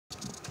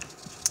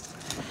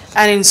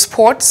And in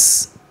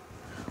sports,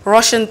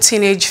 Russian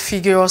teenage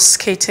figure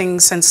skating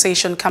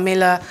sensation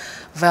Kamila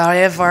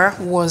Valieva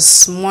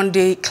was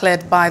Monday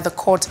cleared by the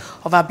Court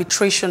of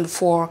Arbitration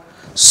for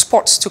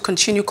Sports to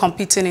continue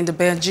competing in the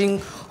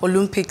Beijing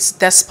Olympics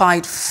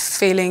despite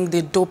failing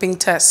the doping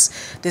test.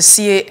 The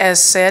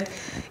C.A.S. said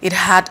it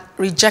had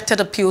rejected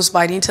appeals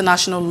by the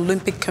International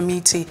Olympic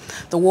Committee,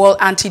 the World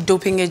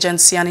Anti-Doping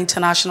Agency and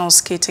International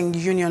Skating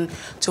Union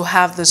to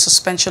have the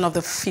suspension of the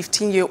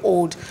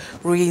 15-year-old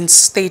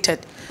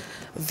reinstated.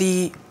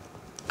 The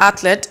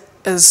athlete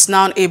is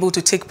now able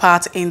to take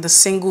part in the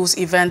singles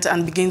event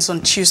and begins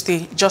on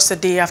Tuesday, just a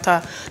day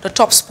after the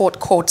top sport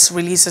courts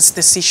release its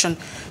decision.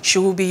 She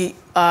will be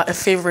a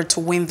favorite to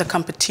win the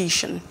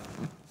competition.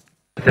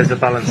 There's a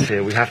balance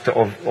here. We have to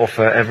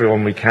offer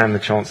everyone we can the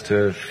chance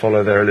to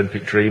follow their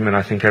Olympic dream, and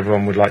I think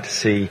everyone would like to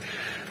see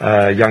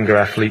younger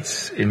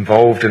athletes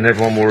involved, and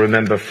everyone will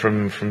remember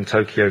from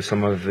Tokyo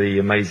some of the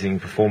amazing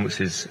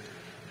performances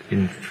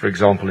for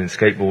example, in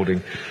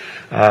skateboarding.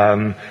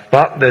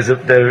 But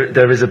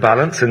there is a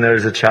balance and there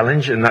is a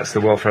challenge, and that's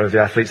the welfare of the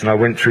athletes. And I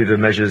went through the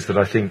measures that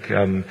I think,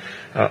 I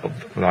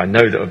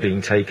know that are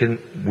being taken.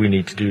 We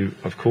need to do,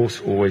 of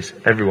course, always,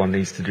 everyone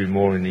needs to do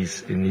more in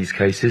these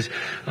cases.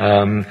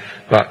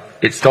 But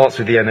it starts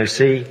with the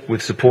NOC,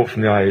 with support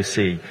from the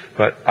IOC.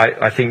 But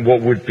I think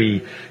what would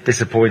be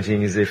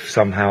disappointing is if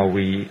somehow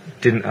we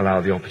didn't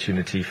allow the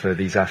opportunity for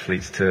these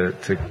athletes to...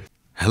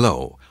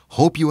 Hello.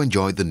 Hope you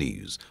enjoyed the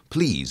news.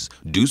 Please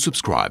do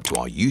subscribe to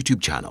our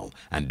YouTube channel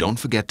and don't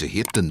forget to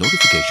hit the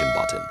notification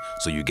button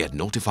so you get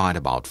notified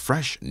about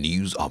fresh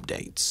news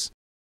updates.